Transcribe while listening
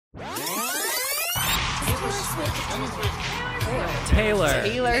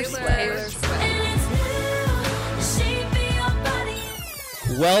Taylor Swift.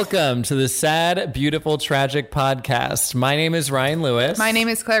 Welcome to the Sad, Beautiful, Tragic podcast. My name is Ryan Lewis. My name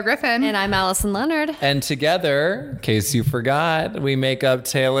is Claire Griffin. And I'm Allison Leonard. And together, in case you forgot, we make up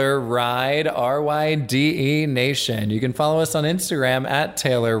Taylor Ride, RYDE Nation. You can follow us on Instagram at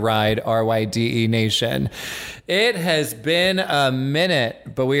Taylor Ride, RYDE Nation. It has been a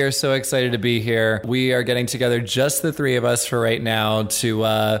minute, but we are so excited to be here. We are getting together, just the three of us for right now,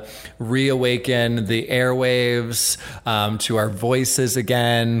 to reawaken the airwaves, to our voices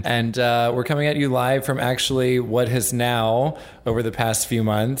again. And we're coming at you live from actually what has now, over the past few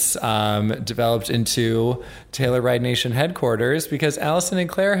months, developed into Taylor Ride Nation headquarters, because Allison and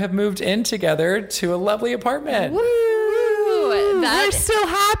Claire have moved in together to a lovely apartment. Woo! We're so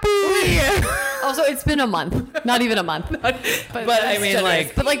happy. Also, it's been a month. Not even a month. But I mean,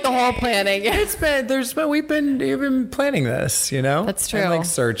 like, but like the whole planning. We've been planning this, you know? That's true. And like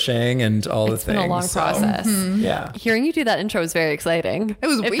searching and all the things. It's been a long process. Yeah. Hearing you do that intro was very exciting. It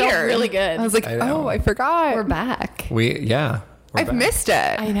was weird. Felt really good. I was like, I forgot. We're back. We're I've missed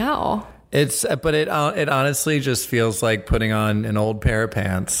it. I know. But it honestly just feels like putting on an old pair of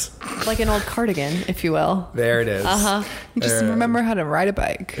pants. Like an old cardigan, if you will. There it is. Uh-huh. Just remember how to ride a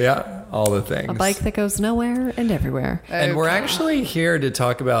bike. Yeah, all the things. A bike that goes nowhere and everywhere. And we're actually here to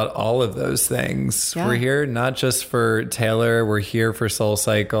talk about all of those things. Yeah. We're here not just for Taylor. We're here for Soul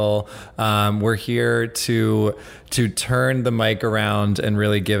Cycle. We're here to turn the mic around and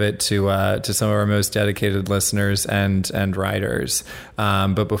really give it to some of our most dedicated listeners and riders.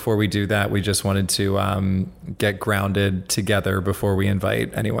 But before we do that, we just wanted to get grounded together before we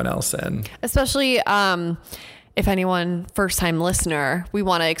invite anyone else in. Especially if anyone first-time listener, we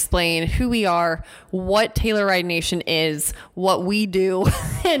want to explain who we are, what Taylor Ride Nation is, what we do,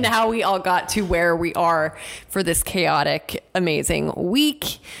 and how we all got to where we are for this chaotic, amazing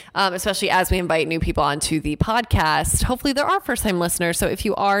week, especially as we invite new people onto the podcast. Hopefully there are first-time listeners, so if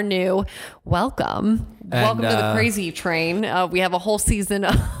you are new, welcome. Welcome to the crazy train. We have a whole season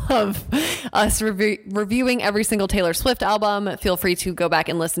of us reviewing every single Taylor Swift album. Feel free to go back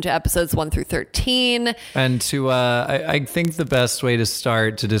and listen to episodes 1 through 13. And I think the best way to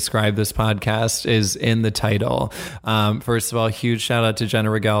start to describe this podcast is in the title. First of all, huge shout out to Jenna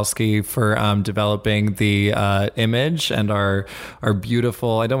Rogalski for developing the image and our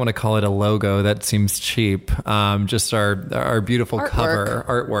beautiful, I don't want to call it a logo, that seems cheap, just our beautiful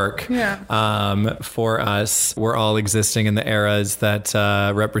artwork for us. We're all existing in the eras that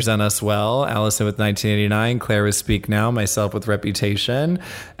represent us well. Allison with 1989, Claire with Speak Now, myself with Reputation.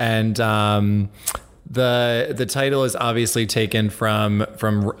 And the title is obviously taken from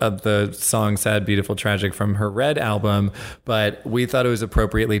the song Sad, Beautiful, Tragic from her Red album, but we thought it was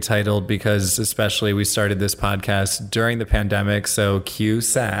appropriately titled because especially we started this podcast during the pandemic, so cue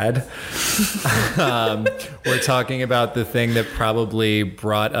sad. We're talking about the thing that probably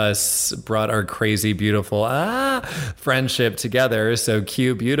brought our crazy, beautiful friendship together, so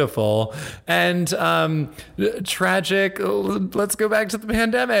cue beautiful. And tragic, let's go back to the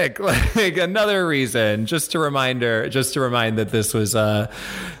pandemic, like another reason. Just a reminder that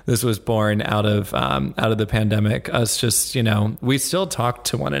this was born out of the pandemic. Us just, we still talk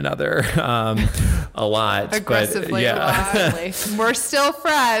to one another a lot, aggressively. But yeah, we're still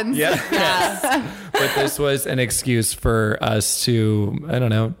friends. Yeah. Yes. But this was an excuse for us to, I don't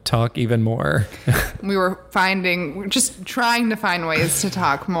know, talk even more. We were just trying to find ways to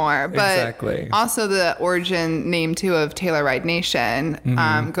talk more. But exactly. Also the origin name too of Taylor Ride Nation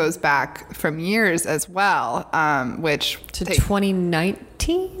goes back from years as well, which to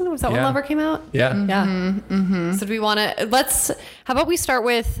 2019 was that when Lover came out? Yeah. Yeah. Mm-hmm. So do we want to how about we start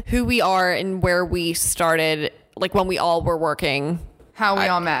with who we are and where we started, like when we all were working. How we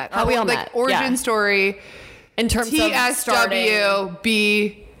all met. How we all met. Origin story. In terms of starting.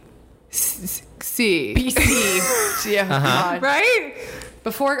 TSWBC. BC. Yeah. Right?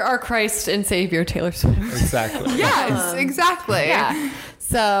 Before our Christ and Savior, Taylor Swift. Exactly. Yes, exactly. Yeah.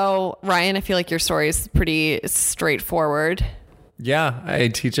 So, Ryan, I feel like your story is pretty straightforward. Yeah, I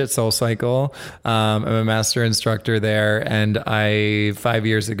teach at Soul Cycle. I'm a master instructor there, and I 5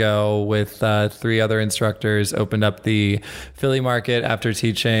 years ago with 3 other instructors opened up the Philly market after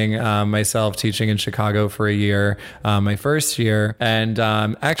teaching myself teaching in Chicago for a year, my first year. And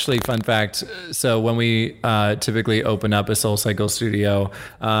actually, fun fact, so when we typically open up a Soul Cycle studio,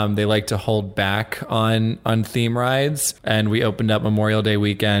 they like to hold back on theme rides, and we opened up Memorial Day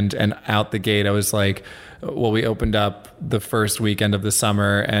weekend, and out the gate I was like, we opened up the first weekend of the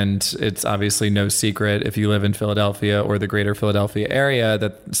summer, and it's obviously no secret if you live in Philadelphia or the greater Philadelphia area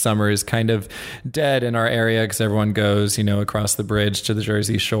that summer is kind of dead in our area because everyone goes, across the bridge to the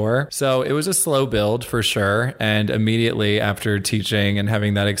Jersey Shore. So it was a slow build for sure. And immediately after teaching and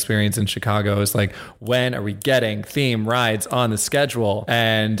having that experience in Chicago, I was like, when are we getting theme rides on the schedule?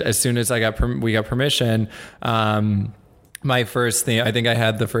 And as soon as we got permission, my first theme, I think I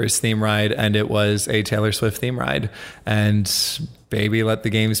had the first theme ride, and it was a Taylor Swift theme ride, and baby, let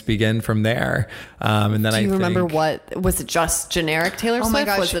the games begin from there. And then Do you remember what was it? Just generic Taylor Swift? my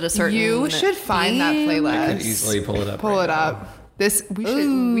gosh, Was it a certain? you should find that theme? playlist. I could easily pull it up. Pull right it now. up.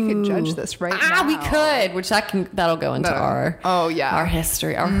 We could judge this right now. We could, which that'll go into our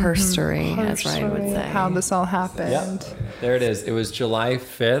history, our herstory, as Ryan would say. How this all happened. Yep. There it is. It was July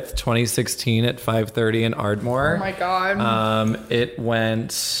 5th, 2016 at 5:30 in Ardmore. Oh my God.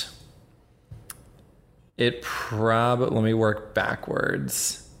 Let me work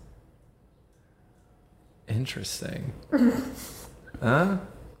backwards. Interesting. Huh?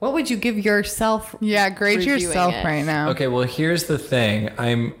 What would you give yourself? Yeah, grade reviewing yourself it? right now. Okay, well, here's the thing.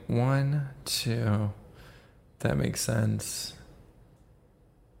 I'm 1, 2. That makes sense.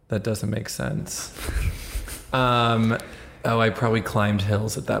 That doesn't make sense. I probably climbed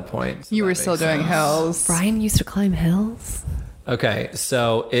hills at that point. So You that were still makes doing sense. hills. Brian used to climb hills. Okay,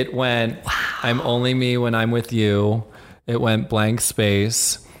 so it went, I'm only me when I'm with you. It went blank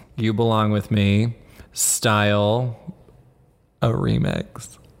space. You belong with me. Style, a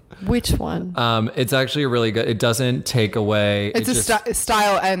remix. Which one? It's actually really good. It doesn't take away. It's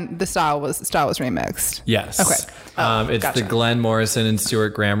style, and the style was remixed. Yes. Okay. It's gotcha. the Glenn Morrison and Stuart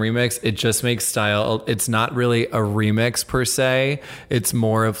Graham remix. It just makes style. It's not really a remix per se. It's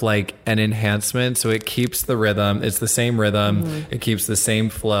more of like an enhancement. So it keeps the rhythm. It's the same rhythm. Mm-hmm. It keeps the same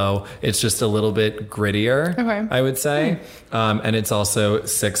flow. It's just a little bit grittier, Okay. I would say. And it's also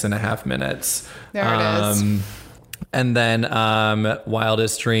 6.5 minutes. There it is. And then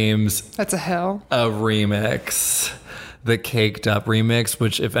Wildest Dreams, That's a hill. a remix, the Caked Up remix,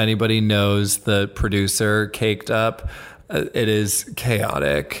 which if anybody knows the producer Caked Up, it is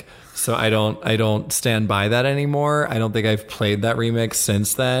chaotic. So I don't stand by that anymore. I don't think I've played that remix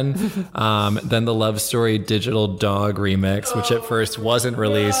since then. Then the Love Story Digital Dog remix, which at first wasn't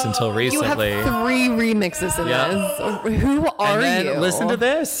released until You recently. have 3 remixes in Yeah. this. Who are And then you? listen to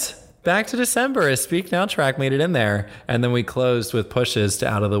this. Back to December, a Speak Now track made it in there. And then we closed with Pushes to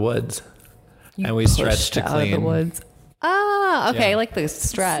Out of the Woods. And we stretched to Out Clean. of the woods. Ah, okay, Yeah. like the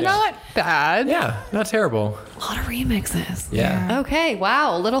stretch. Not bad. Yeah, not terrible. A lot of remixes. Yeah. Okay,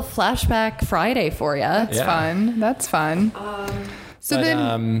 wow, a little flashback Friday for you. That's Yeah. fun. That's fun. So But,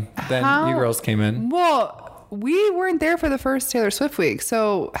 then then how- you girls came in. well, we weren't there for the first Taylor Swift week.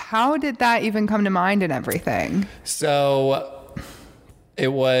 So how did that even come to mind and everything? So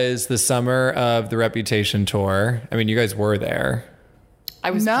it was the summer of the Reputation tour. I mean, you guys were there. I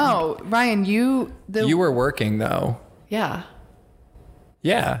was No, Ryan, you You were working though. Yeah.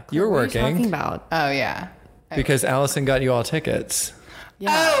 Yeah, you were What are you talking working about? Oh yeah. because Allison got you all tickets.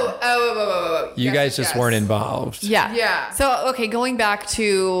 Yeah. Oh. You guys just weren't involved. Yeah. Yeah. So, okay, going back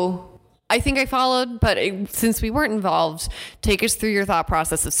to, I think I followed, but since we weren't involved, take us through your thought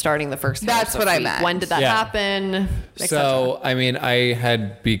process of starting the first Taylor That's Swift what I week. meant. When did that Yeah. happen? Et So, I mean, I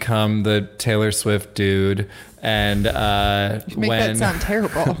had become the Taylor Swift dude, and Make that sound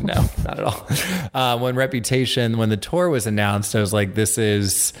terrible. no, not at all. When the tour was announced, I was like, this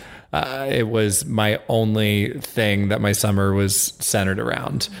is, it was my only thing that my summer was centered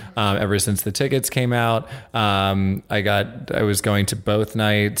around. Ever since the tickets came out, I was going to both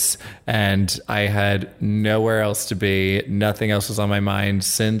nights, and I had nowhere else to be. Nothing else was on my mind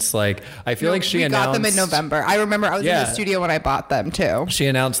since, like, I feel like she we announced got them in November. I remember I was in Yeah. the studio when I bought them too. She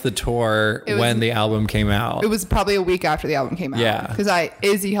announced the tour was- when the album came out. It was probably a week after the album came out. Yeah. Because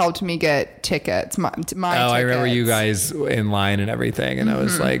Izzy helped me get tickets. My tickets. I remember you guys in line and everything, and I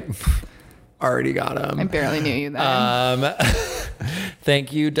was like, already got them. I barely knew you then.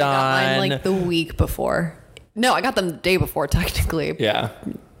 Thank you, I got Don. mine like the week before. No, I got them the day before, technically. Yeah.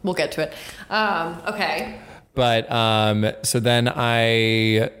 We'll get to it. Okay. But so then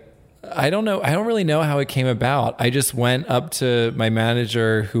I don't know. I don't really know how it came about. I just went up to my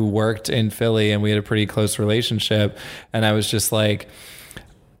manager who worked in Philly, and we had a pretty close relationship. And I was just like,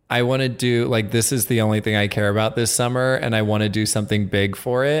 I want to do, like, this is the only thing I care about this summer, and I want to do something big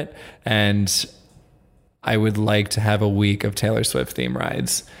for it. And I would like to have a week of Taylor Swift theme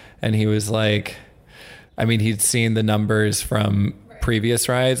rides. And he was like, I mean, he'd seen the numbers from previous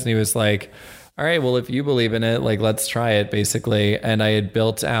rides, and he was like, all right, well, if you believe in it, like, let's try it, basically. And I had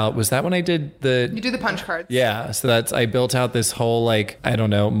built out, was that when I did You do the punch cards. Yeah. So I built out this whole, like, I don't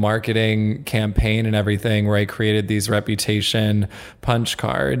know, marketing campaign and everything where I created these reputation punch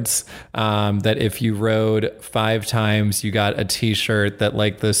cards that if you rode 5 times, you got a t-shirt that,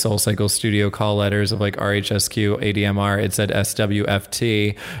 like, the SoulCycle studio call letters of like RHSQ, ADMR, it said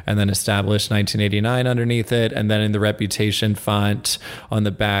SWFT and then established 1989 underneath it. And then in the reputation font on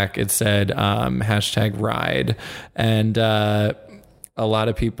the back, it said, #ride. And a lot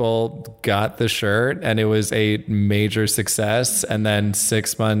of people got the shirt and it was a major success. And then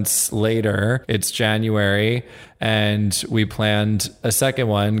 6 months later, it's January and we planned a second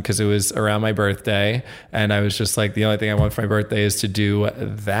one because it was around my birthday. And I was just like, the only thing I want for my birthday is to do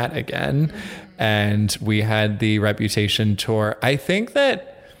that again. And we had the Reputation tour. I think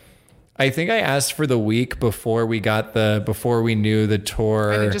I asked for the week before we knew the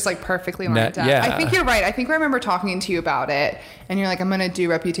tour. And it just like perfectly lined up. Yeah. I think you're right. I think I remember talking to you about it and you're like, I'm going to do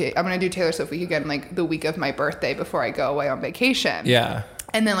Taylor Swift week again, like the week of my birthday before I go away on vacation. Yeah.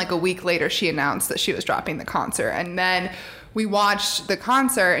 And then like a week later, she announced that she was dropping the concert. And then we watched the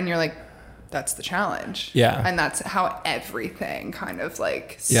concert and you're like, that's the challenge. Yeah. And that's how everything kind of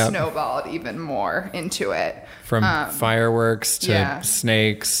like snowballed even more into it. From fireworks to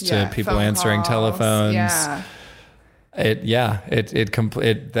snakes to people answering telephones. Yeah.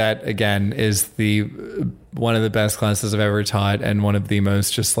 That again is one of the best classes I've ever taught and one of the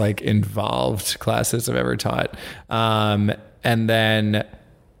most just like involved classes I've ever taught. And then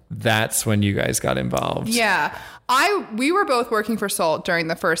that's when you guys got involved. Yeah. We were both working for Soul during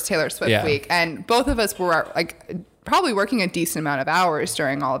the first Taylor Swift week, and both of us were like probably working a decent amount of hours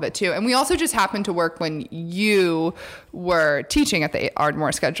during all of it too. And we also just happened to work when you were teaching at the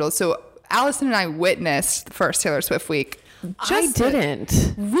Ardmore schedule. So Allison and I witnessed the first Taylor Swift week. I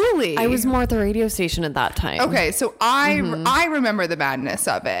didn't. Really? I was more at the radio station at that time. Okay, so I remember the madness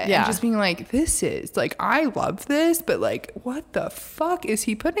of it. Yeah. And just being like, this is, like, I love this, but, like, what the fuck is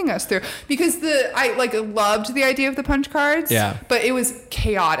he putting us through? Because I, like, loved the idea of the punch cards. Yeah. But it was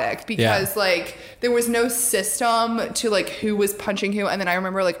chaotic because, like, there was no system to, like, who was punching who. And then I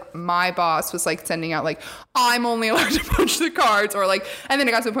remember, like, my boss was, like, sending out, like, I'm only allowed to punch the cards. Or, like, and then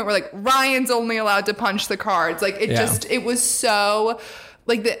it got to the point where, like, Ryan's only allowed to punch the cards. Like, it was so,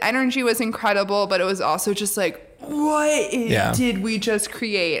 like, the energy was incredible, but it was also just like, what did we just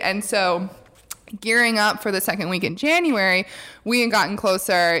create? And so gearing up for the second week in January, we had gotten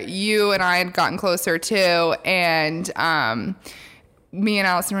closer. You and I had gotten closer too. And me and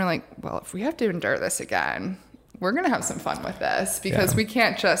Allison were like, well, if we have to endure this again, we're going to have some fun with this because we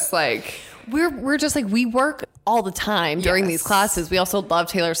can't just like... We're just like, we work all the time during these classes. We also love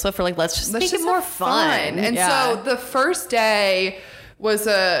Taylor Swift. We're like, let's make it more fun. And so the first day was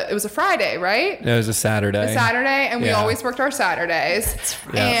a Friday, right? It was a Saturday. And we always worked our Saturdays.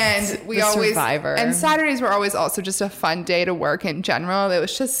 And we always Survivor. And Saturdays were always also just a fun day to work in general. It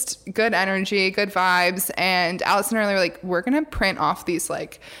was just good energy, good vibes. And Allison and I were like, we're gonna print off these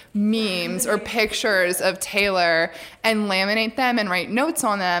like memes or pictures of Taylor and laminate them and write notes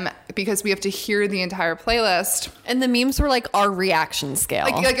on them because we have to hear the entire playlist. And the memes were like our reaction scale.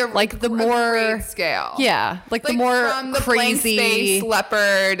 Like the more grade scale. Yeah. Like the more from the crazy blank space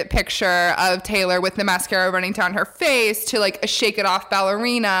leopard picture of Taylor with the mascara running down her face to like a Shake It Off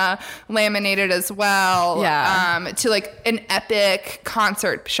ballerina laminated as well. Yeah. To like an epic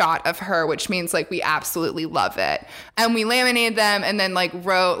concert shot of her, which means like we absolutely love it. And we laminated them and then like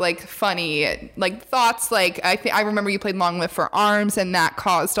wrote like funny like thoughts. Like I remember you played Long Live for Arms and that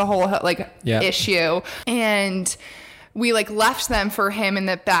caused a whole issue. And we like left them for him in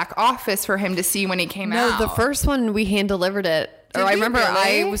the back office for him to see when he came out. No, the first one we hand delivered it. Did I we remember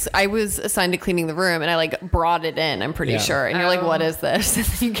really? I was assigned to cleaning the room and I like brought it in, I'm pretty sure. And you're like, what is this? And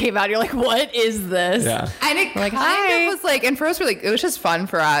then you came out, you're like, what is this? Yeah. And it like, kind of was like, and for us, we're like, it was just fun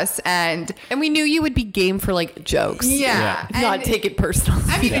for us. And we knew you would be game for like jokes. Yeah. Not And take it personally.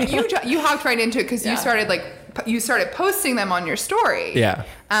 I mean, you hopped right into it because you started posting them on your story. Yeah.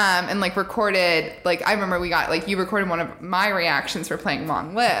 And like recorded, like I remember you recorded one of my reactions for playing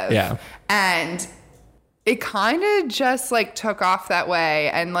Long Live. Yeah. And it kind of just like took off that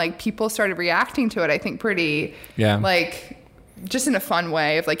way and like people started reacting to it, I think pretty like just in a fun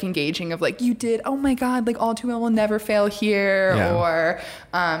way of like engaging of like, you did, oh my God, like All Too Well will never fail here, or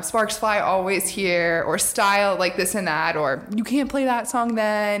Sparks Fly always here, or style like this and that, or you can't play that song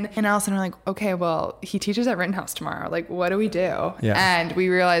then. And Allison are like, okay, well, he teaches at Rittenhouse tomorrow. Like, what do we do? Yeah. And we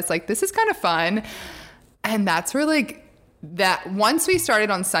realized like, this is kind of fun. And that's where like that once we started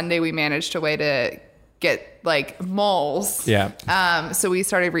on Sunday, we managed a way to get like moles. Yeah. So we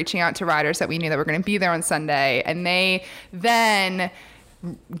started reaching out to riders that we knew that were going to be there on Sunday, and they then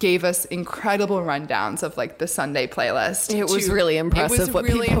gave us incredible rundowns of like the Sunday playlist. It was really impressive what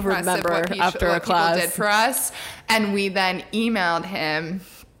people remember after a class. People did for us, and we then emailed him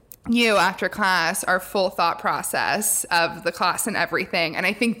after class our full thought process of the class and everything. And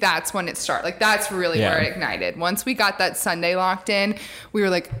I think that's when it started. Like that's really where it ignited. Once we got that Sunday locked in, we were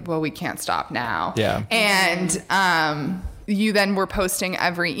like, well, we can't stop now. Yeah. And you then were posting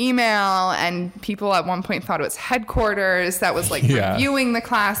every email, and people at one point thought it was headquarters that was like reviewing the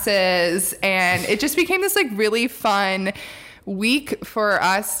classes, and it just became this like really fun week for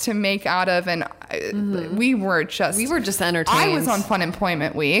us to make out of. And we were just entertained. I was on Fun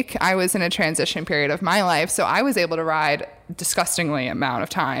Employment Week. I was in a transition period of my life, so I was able to ride disgustingly amount of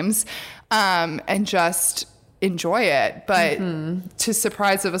times and just enjoy it. But to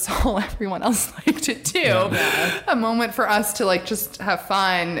surprise of us all, everyone else liked it too. A moment for us to like just have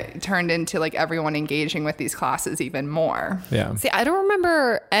fun turned into like everyone engaging with these classes even more. Yeah. See, I don't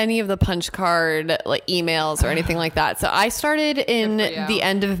remember any of the punch card like emails or anything like that. So I started in the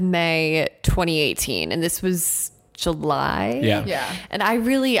end of May 2018, and this was July. Yeah. And I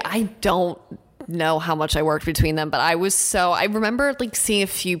don't know how much I worked between them, but I remember like seeing a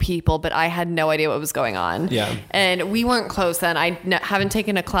few people, but I had no idea what was going on. Yeah. And we weren't close then. I haven't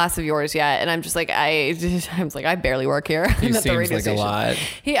taken a class of yours yet, and I'm just like, I barely work here. He seems like a lot.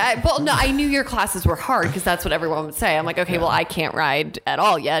 I knew your classes were hard because that's what everyone would say. I'm like, okay, well, I can't ride at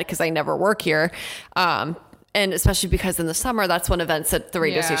all yet because I never work here. And especially because in the summer, that's when events at the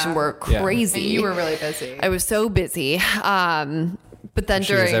radio station were crazy. And you were really busy. I was so busy. But then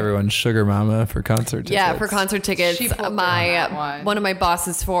she was everyone's sugar mama for concert tickets. Yeah, for concert tickets. She pulled one of my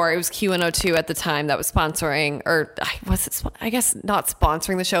bosses it was QN02 at the time that was sponsoring, or I guess not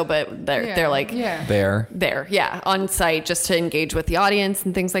sponsoring the show, but they're like there, on site just to engage with the audience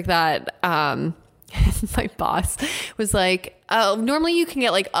and things like that. My boss was like, normally you can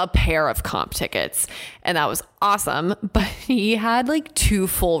get like a pair of comp tickets, and that was awesome, but he had like 2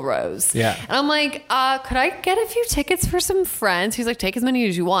 full rows. Yeah. And I'm like, could I get a few tickets for some friends? He's like, take as many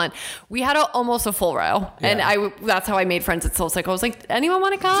as you want. We had almost a full row. Yeah. And that's how I made friends at Soul Cycle. I was like, anyone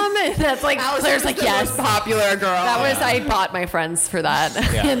want to come? And that's like, Claire's like, yes. Most popular girl. I bought my friends for that.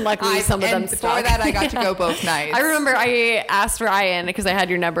 Yeah. And luckily some of them stuck. For that, I got to go both nights. I remember I asked Ryan because I had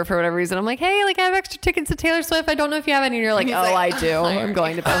your number for whatever reason. I'm like, hey, like I have extra tickets to Taylor Swift. I don't know if you have any. And you're like, I do. I'm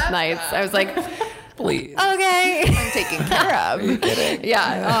going to both nights. I was like, please. Okay. I'm taken care of. Are you kidding?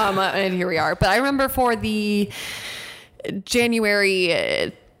 Yeah. And here we are. But I remember for the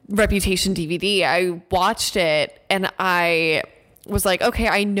January Reputation DVD, I watched it and I was like, okay,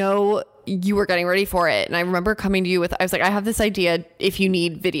 I know you were getting ready for it. And I remember coming to you I was like, I have this idea if you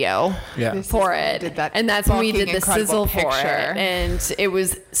need video for it. And that's when we did the sizzle picture for it. And it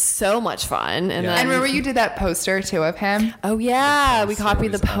was so much fun. And then, remember you did that poster too of him? Oh yeah. We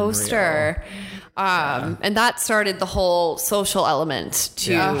copied the poster. And that started the whole social element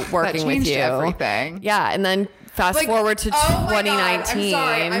to working with you. Everything. Yeah. And then fast forward to 2019. I'm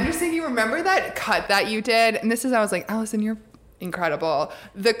sorry. I'm just thinking, remember that cut that you did? And I was like, Allison, you're incredible.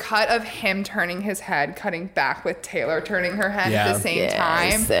 The cut of him turning his head, cutting back with Taylor turning her head at the same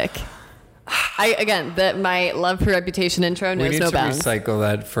time. Sick. My love for Reputation intro knows no bounds. We need to recycle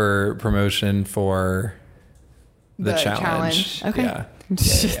that for promotion for the challenge. Okay. Yeah.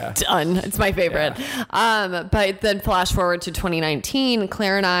 Done. It's my favorite. Yeah. But then flash forward to 2019,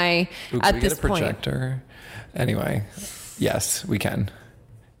 Claire and I at this point. Projector? Anyway, yes, we can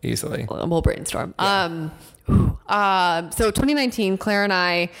easily. We'll brainstorm. Yeah. So 2019, Claire and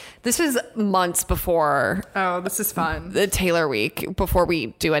I, this is months before. Oh, this is fun. The Taylor week, before we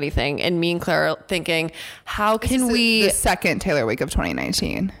do anything. And me and Claire are thinking, how can we... The second Taylor week of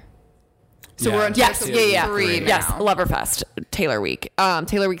 2019. So we're on Taylor 3 now. Yes, Loverfest, Taylor week.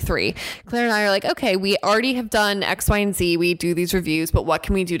 Taylor week 3. Claire and I are like, okay, we already have done X, Y, and Z. We do these reviews, but what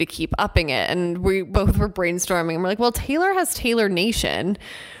can we do to keep upping it? And we both were brainstorming. And we're like, well, Taylor has Taylor Nation.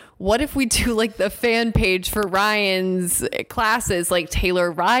 What if we do like the fan page for Ryan's classes, like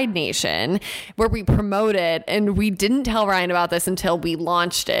Taylor Ride Nation, where we promote it? And we didn't tell Ryan about this until we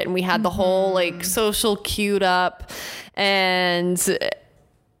launched it. And we had the whole like social queued up. And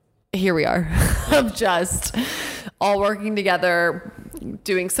here we are of just all working together,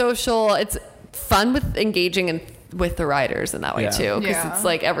 doing social. It's fun with engaging with the riders in that way too. Because it's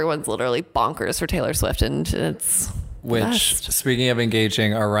like everyone's literally bonkers for Taylor Swift, and it's... Speaking of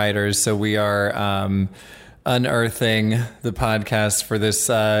engaging our writers, so we are unearthing the podcast for this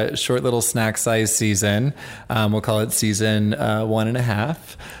short little snack size season. We'll call it season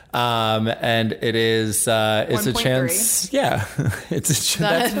 1.5. And it is, it's a 1.3. chance. Yeah. It's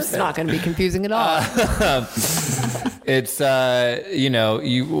That's not going to be confusing at all. It's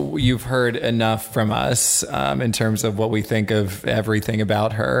you've heard enough from us in terms of what we think of everything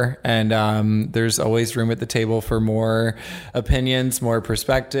about her, and there's always room at the table for more opinions, more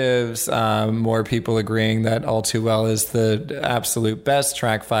perspectives, more people agreeing that All Too Well is the absolute best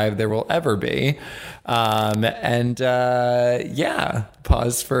track 5 there will ever be.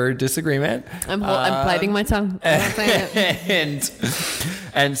 Pause for disagreement. I'm biting my tongue. I'm not saying it.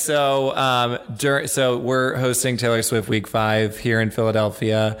 And so we're hosting Taylor Swift Week 5 here in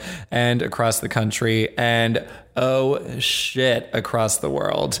Philadelphia and across the country, and oh shit, across the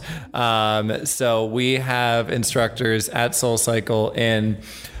world. So we have instructors at SoulCycle in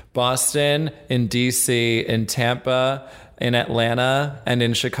Boston, in DC, in Tampa, in Atlanta, and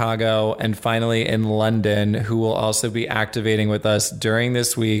in Chicago, and finally in London, who will also be activating with us during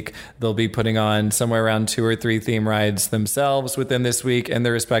this week. They'll be putting on somewhere around 2 or 3 theme rides themselves within this week in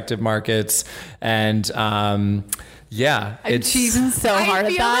their respective markets. And I'm cheesing so hard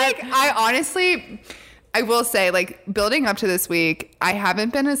at that. I will say, like, building up to this week, I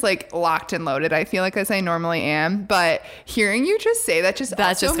haven't been as, like, locked and loaded, I feel like, as I normally am. But hearing you just say that just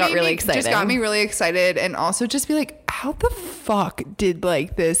got really exciting. Just got me really excited. And also just be like, how the fuck did,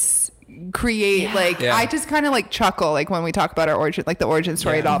 like, this create? Yeah. I just kind of, like, chuckle, like, when we talk about our origin, like, the origin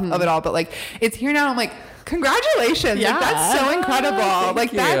story of it all. But, like, it's here now. I'm like, congratulations. Yeah. Like, that's so incredible.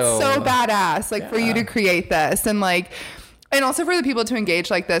 Thank you. That's so badass, like, for you to create this. And, like... And also for the people to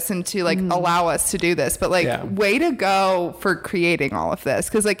engage like this and to like allow us to do this, but like way to go for creating all of this,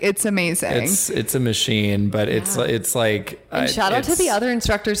 because like it's amazing. It's a machine, but it's like and shout out to the other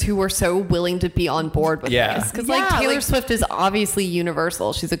instructors who were so willing to be on board with this, because like Taylor Swift is obviously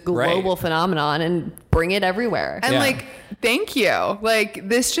universal. She's a global phenomenon, and bring it everywhere. And like, thank you. Like,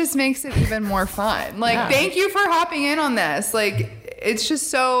 this just makes it even more fun. Like, thank you for hopping in on this. Like, it's just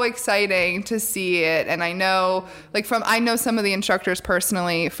so exciting to see it. And I know, like, I know some of the instructors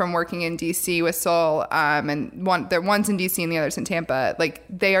personally from working in DC with Soul, and one's in DC and the other's in Tampa. Like,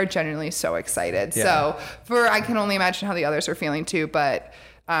 they are genuinely so excited. Yeah. So I can only imagine how the others are feeling too, but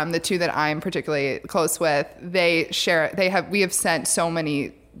the 2 that I'm particularly close with, we have sent so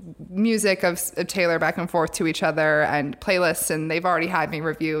many music of Taylor back and forth to each other and playlists, and they've already had me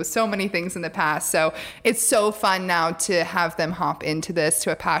review so many things in the past. So it's so fun now to have them hop into this,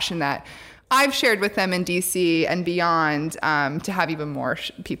 to a passion that I've shared with them in DC and beyond, to have even more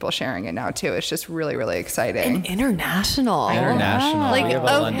people sharing it now too. It's just really, really exciting. And international. Like, we have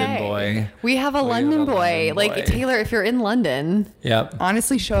a London boy. We have a London boy. Like, Taylor, if you're in London,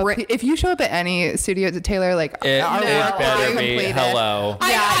 honestly, show up. If you show up at any studios at Taylor, like, it better be hello.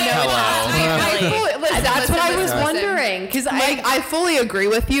 That's what I was wondering, because I fully agree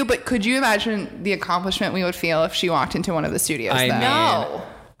with you. But could you imagine the accomplishment we would feel if she walked into one of the studios? No.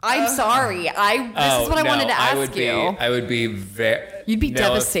 I'm sorry. This is what I wanted to ask you. I would be very... You'd be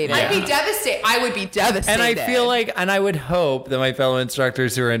devastated. I'd be devastated. I would be devastated. And I feel like, and I would hope that my fellow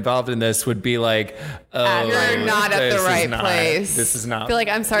instructors who are involved in this would be like, oh, you're not at the right place. This is not... I feel like,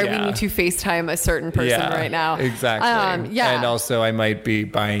 I'm sorry, we need to FaceTime a certain person right now. Exactly. And also, I might be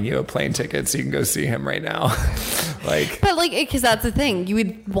buying you a plane ticket so you can go see him right now. But because that's the thing. You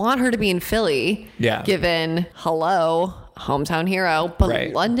would want her to be in Philly. Yeah. Given, hometown hero.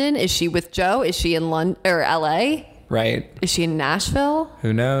 But London, is she with Joe? Is she in London or LA? Right. Is she in Nashville?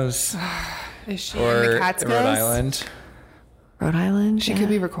 Who knows? Is she in the Catskills? Rhode Island. She could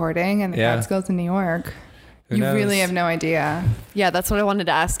be recording in the Catskills in New York. Who knows? Really have no idea. Yeah, that's what I wanted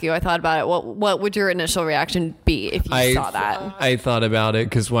to ask you. I thought about it. What would your initial reaction be if you saw that? I thought about it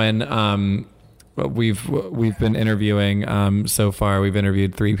because when we've been interviewing so far, we've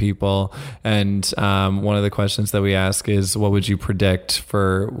interviewed 3 people, and one of the questions that we ask is, what would you predict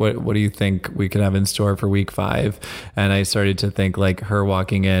for what do you think we could have in store for week 5? And I started to think, like, her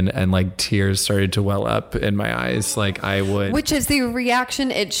walking in and like tears started to well up in my eyes, like I would, which is the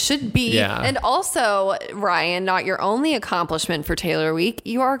reaction it should be. And also, Ryan, not your only accomplishment for Taylor Week,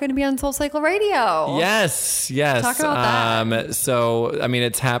 you are going to be on SoulCycle Radio. Yes talk about that. So I mean,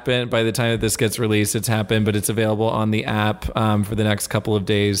 it's happened. By the time that this gets released, it's happened, but it's available on the app for the next couple of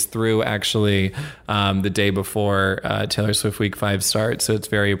days through actually the day before Taylor Swift Week 5 starts, so it's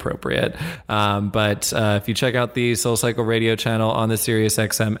very appropriate. But if you check out the SoulCycle Radio channel on the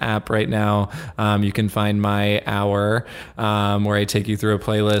SiriusXM app right now, you can find my hour where I take you through a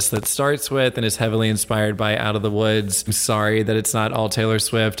playlist that starts with and is heavily inspired by Out of the Woods. I'm sorry that it's not all Taylor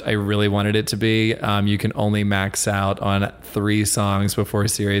Swift. I really wanted it to be. You can only max out on 3 songs before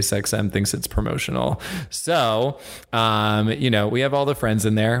SiriusXM thinks it's promoted promotional. So, we have all the friends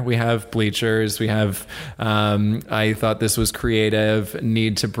in there. We have Bleachers. We have, I thought this was creative,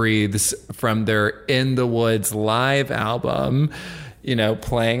 Need to Breathe from their In the Woods live album.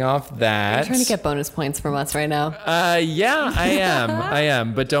 Playing off that. You're trying to get bonus points from us right now. Yeah, I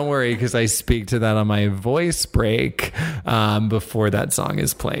am. But don't worry, because I speak to that on my voice break before that song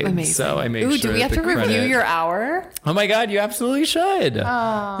is played. Amazing. So I make sure. Do we have to review your hour? Oh my God, you absolutely should.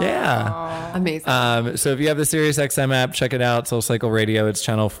 Yeah. Amazing. So if you have the SiriusXM app, check it out. Soul Cycle Radio. It's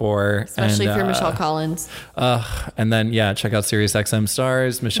channel 4. Especially if you're Michelle Collins. And then, check out SiriusXM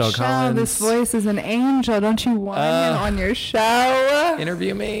Stars, Michelle Collins. This voice is an angel. Don't you want him on your show?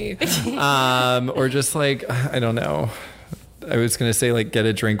 Interview me. Or just I don't know. I was going to say get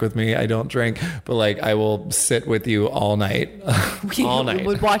a drink with me. I don't drink, but I will sit with you all night. All night. We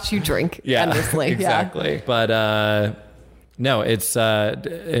would watch you drink endlessly. Exactly. Yeah. But, no, it's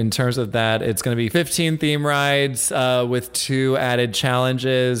in terms of that, it's going to be 15 theme rides with 2 added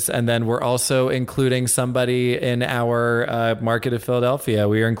challenges. And then we're also including somebody in our market of Philadelphia.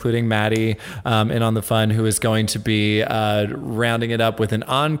 We are including Maddie in on the fun, who is going to be rounding it up with an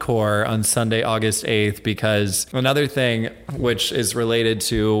encore on Sunday, August 8th, because another thing which is related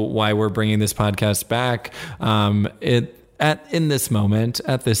to why we're bringing this podcast back, in this moment,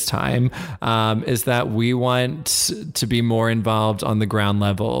 at this time, is that we want to be more involved on the ground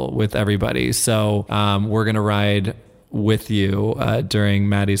level with everybody. So we're going to ride with you during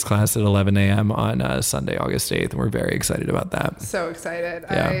Maddie's class at 11 a.m. on Sunday, August 8th. And we're very excited about that. So excited.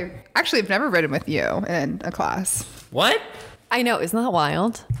 Yeah. I actually have never ridden with you in a class. What? I know. Isn't that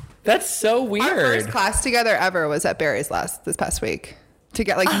wild? That's so weird. Our first class together ever was at Barry's this past week. To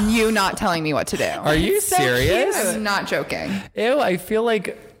get you not telling me what to do. Are you serious? I'm not joking. Ew, I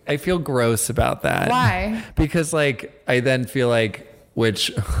feel gross about that. Why? Because I then feel which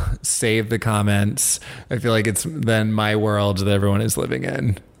save the comments. I feel like it's then my world that everyone is living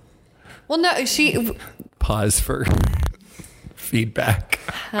in. Well, no, Pause for feedback.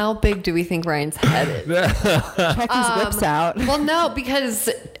 How big do we think Ryan's head is? Check his lips out. Well, no, because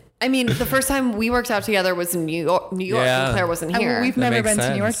the first time we worked out together was in New York, Yeah. and Claire wasn't here. We've That never makes been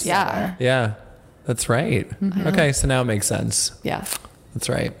to New York sense. together. Yeah, that's right. Mm-hmm. Okay, so now it makes sense. Yeah. That's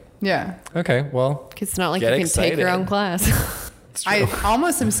right. Yeah. Okay, well, It's not like Get you can take your excited. own class. it's true. I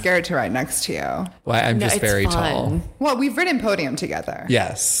almost am scared to ride next to you. Well, I'm No, just it's very fun. tall. Well, we've ridden podium together.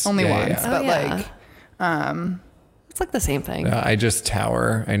 Yes. Only Yeah, once, yeah. but yeah. It's like the same thing. I just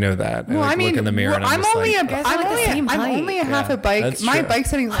tower. I know that. Well, I look in the mirror and I'm just only like, same I'm height. only a half a bike. That's My true. bike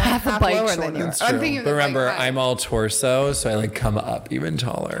setting's half a bike lower shorter. than you. That's I'm true. thinking of But the remember, bike height. I'm all torso, so I come up even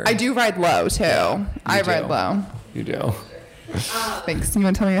taller. I do ride low too. I do. ride low. You do. Thanks. You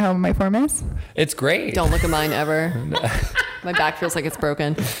want to tell me how my form is? It's great. Don't look at mine ever. My back feels like it's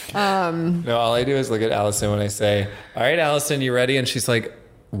broken. No, all I do is look at Allison when I say, "All right, Allison, you ready?" And she's like,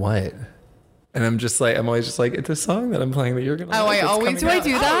 "What?" And I'm always just like, it's a song that I'm playing that you're gonna. Oh, like. I It's always coming do. I up."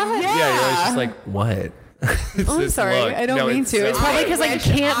 do that? Yeah, you're always just like, what? It's I'm this sorry. look. I don't No, mean to. It's probably because I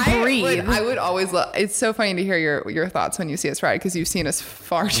can't breathe. I would always love. It's so funny to hear your thoughts when you see us ride because you've seen us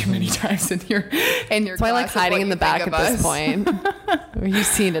far too many times in your. That's why I like class of hiding what in the you back think at of this us. point. You've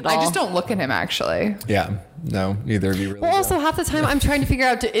seen it all. I just don't look at him actually. Yeah, no, neither of you really. Well, do. also half the time I'm trying to figure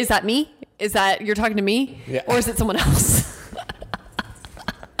out: is that me? Is that you're talking to me, Yeah. or is it someone else?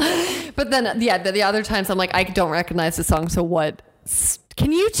 But then, the other times I'm like, I don't recognize the song. So what?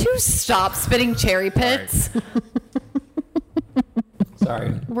 Can you two stop spitting cherry pits?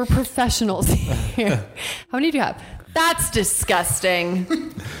 Sorry. We're professionals here. How many do you have? That's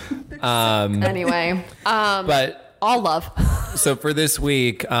disgusting. Anyway, But all love. so for this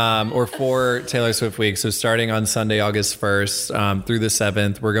week, or for Taylor Swift week, so starting on Sunday, August 1st through the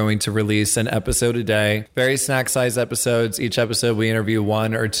 7th, we're going to release an episode a day. Very snack-sized episodes. Each episode, we interview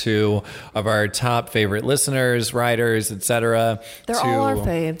one or two of our top favorite listeners, writers, etc. They're all our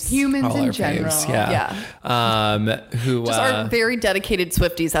faves. Humans All in our general. faves, yeah. Who Just our very dedicated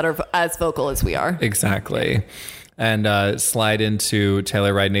Swifties that are as vocal as we are. exactly. And slide into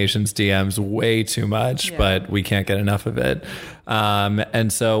Taylor Ride Nation's DMs way too much, but we can't get enough of it.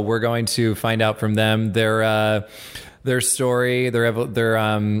 And so we're going to find out from them their story, their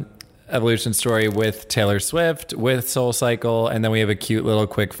evolution story with Taylor Swift, with Soul Cycle, and then we have a cute little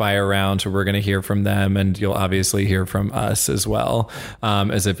quick fire round where we're going to hear from them, and you'll obviously hear from us as well,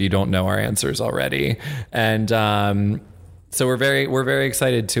 as if you don't know our answers already. And so we're very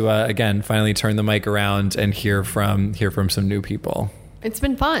excited to again finally turn the mic around and hear from some new people. It's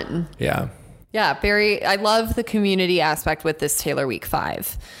been fun. Yeah. Yeah, I love the community aspect with this Taylor Week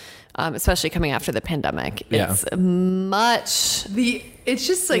 5. especially coming after the pandemic. Yeah. It's much It's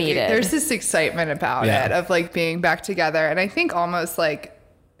just like needed. there's this excitement about it of like being back together, and I think almost like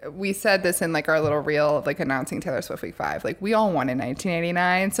we said this in like our little reel of like announcing Taylor Swift Week 5. Like we all won in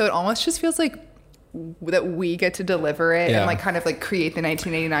 1989, so it almost just feels like that we get to deliver it and like kind of like create the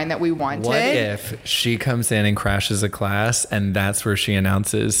 1989 that we wanted. What if she comes in and crashes a class and that's where she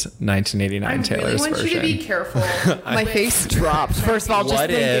announces 1989 Taylor's want version? you to be careful. my face dropped. First of all, just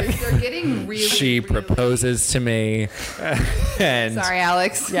What if They're getting really. she proposes to me and Sorry,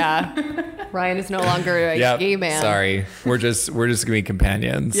 Alex. yeah. Ryan is no longer a gay man. Sorry. We're just gonna be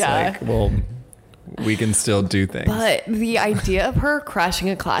companions. Yeah. Like we can still do things. But the idea of her crashing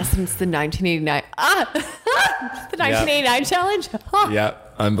a class since the 1989 the 1989 challenge.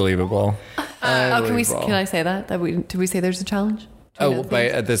 Yep. Unbelievable. Unbelievable. Can I say that? Did we say there's a challenge? Oh, but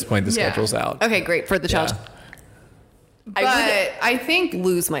at this point the schedule's out. Okay, great for the challenge. But I think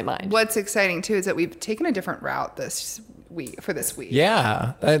Lose my mind. what's exciting too is that we've taken a different route this week.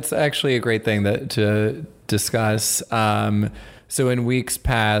 Yeah, that's actually a great thing to discuss. So in weeks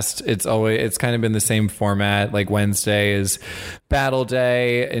past, it's kind of been the same format. Like Wednesday is battle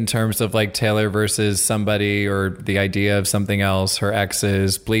day in terms of like Taylor versus somebody or the idea of something else, her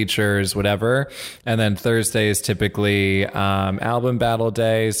exes, bleachers, whatever. And then Thursday is typically album battle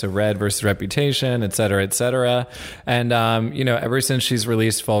day. So Red versus Reputation, et cetera, et cetera. And, ever since she's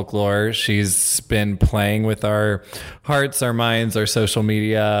released Folklore, she's been playing with our hearts, our minds, our social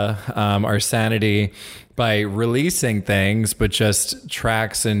media, our sanity, by releasing things, but just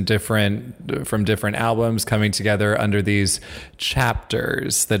tracks from different albums coming together under these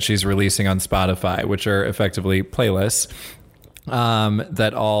chapters that she's releasing on Spotify, which are effectively playlists.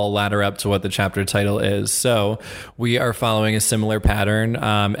 That all ladder up to what the chapter title is. So we are following a similar pattern.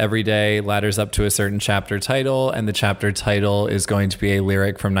 Every day ladders up to a certain chapter title, and the chapter title is going to be a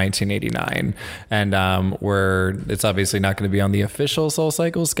lyric from 1989. And it's obviously not going to be on the official Soul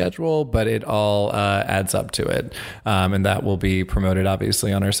Cycle schedule, but it all adds up to it. And that will be promoted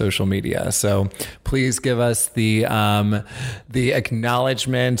obviously on our social media. So please give us the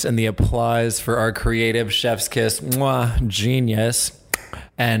acknowledgement and the applause for our creative chef's kiss. Mwah, genius.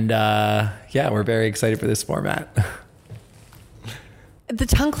 And we're very excited for this format. The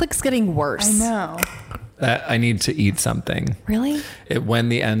tongue click's getting worse. I know. I need to eat something. Really? When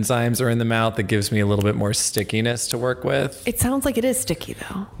the enzymes are in the mouth, it gives me a little bit more stickiness to work with. It sounds like it is sticky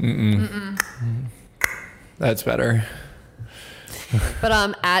though. That's better.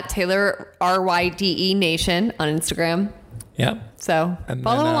 But at Taylor RYDE Nation on Instagram. Yep. So And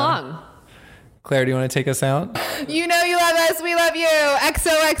follow then, along. Claire, do you want to take us out? You know you love us. We love you.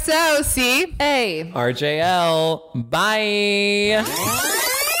 XOXO. See? Hey. RJL. Bye.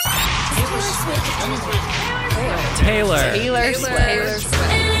 Taylor. Taylor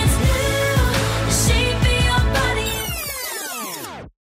Swift.